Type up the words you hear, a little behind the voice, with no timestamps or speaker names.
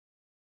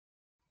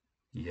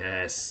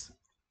Yes,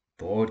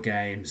 board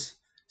games.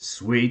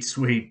 Sweet,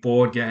 sweet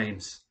board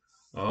games.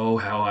 Oh,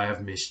 how I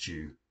have missed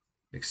you.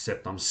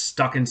 Except I'm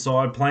stuck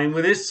inside playing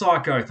with this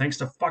psycho thanks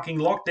to fucking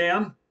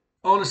lockdown.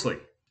 Honestly,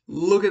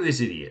 look at this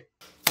idiot.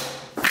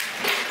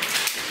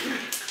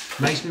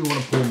 Makes me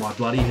want to pull my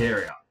bloody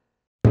hair out.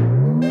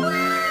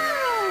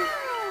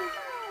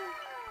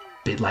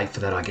 Bit late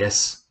for that, I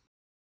guess.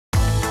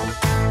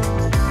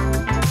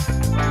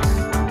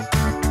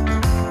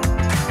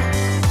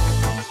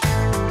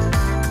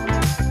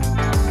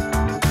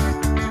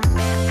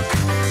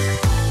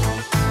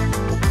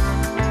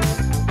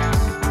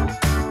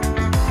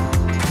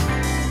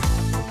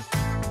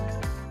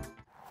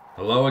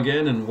 Hello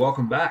again and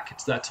welcome back.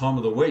 It's that time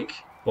of the week.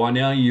 By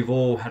now you've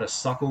all had a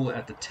suckle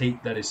at the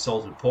teat that is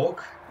salted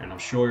pork, and I'm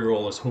sure you're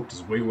all as hooked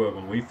as we were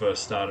when we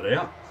first started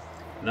out.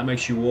 And that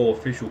makes you all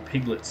official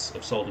piglets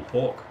of salted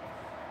pork.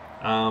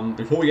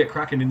 Before we get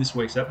cracking in this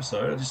week's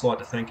episode, I'd just like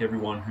to thank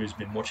everyone who's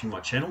been watching my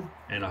channel,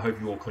 and I hope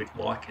you all click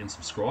like and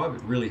subscribe.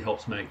 It really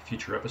helps make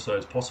future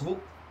episodes possible.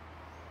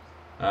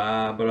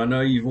 But I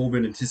know you've all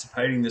been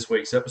anticipating this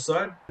week's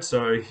episode,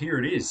 so here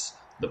it is,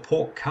 the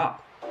Pork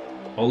Cup.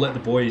 I'll let the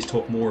boys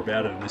talk more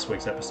about it in this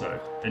week's episode.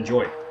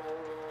 Enjoy.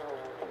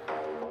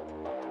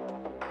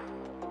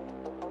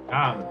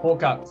 The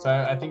pork cup. So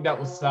I think that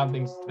was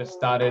something that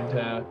started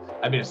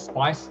a bit of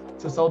spice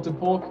to salted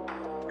pork.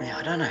 Yeah,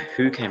 I don't know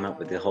who came up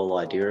with the whole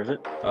idea of it.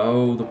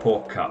 Oh, the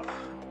Pork Cup.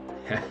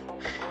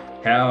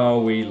 How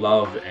we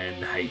love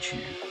and hate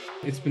you.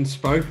 It's been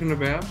spoken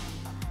about.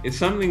 It's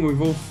something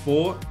we've all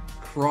fought,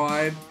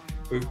 cried,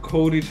 we've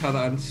called each other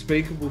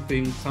unspeakable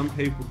things. Some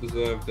people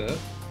deserved it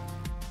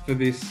for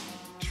this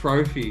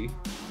trophy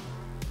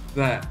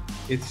that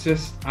it's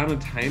just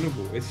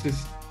unattainable. It's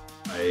just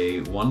A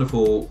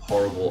wonderful,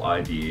 horrible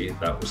idea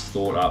that was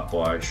thought up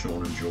by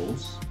Sean and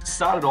Jules.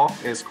 Started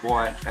off as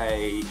quite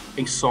a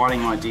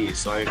exciting idea.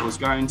 So it was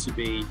going to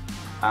be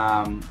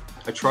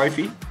a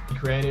trophy.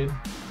 Created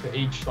for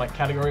each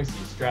categories,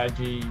 your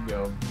strategy,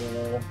 your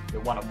war,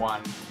 your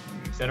one-on-one,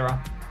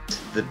 etc.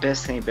 The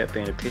best thing about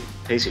being a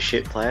piece of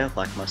shit player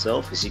like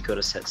myself is you've got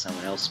to set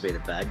someone else to be the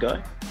bad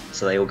guy.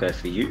 So they all go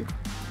for you,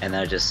 and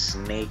they just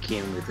sneak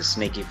in with a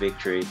sneaky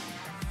victory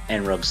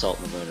and rub salt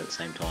in the wound at the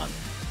same time.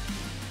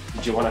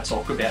 Do you want to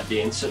talk about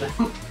the incident?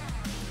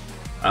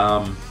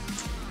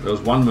 There was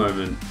one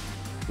moment.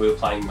 We were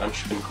playing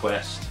Munchkin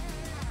Quest,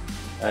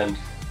 and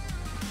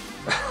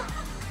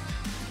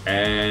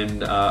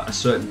A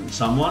certain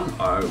someone,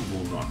 I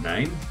will not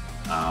name,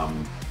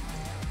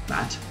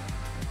 Matt,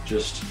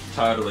 just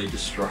totally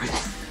destroyed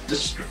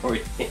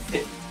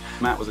it.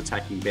 Matt was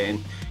attacking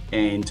Ben,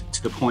 and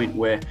to the point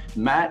where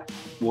Matt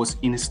was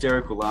in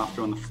hysterical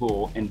laughter on the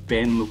floor, and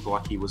Ben looked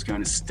like he was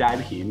going to stab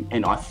him,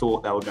 and I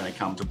thought they were going to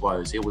come to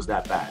blows. It was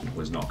that bad.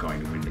 was not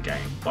going to win the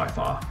game by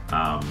far.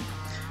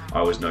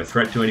 I was no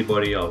threat to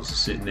anybody. I was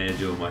just sitting there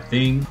doing my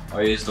thing.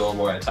 I used all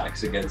my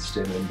attacks against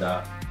him and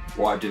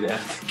wiped him out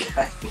of the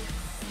game.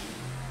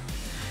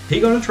 He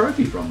got a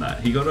trophy from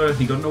that. He got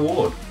an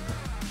award.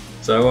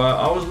 So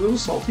I was a little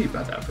salty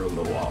about that for a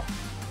little while.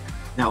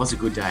 That was a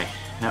good day.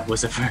 That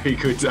was a very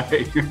good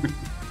day.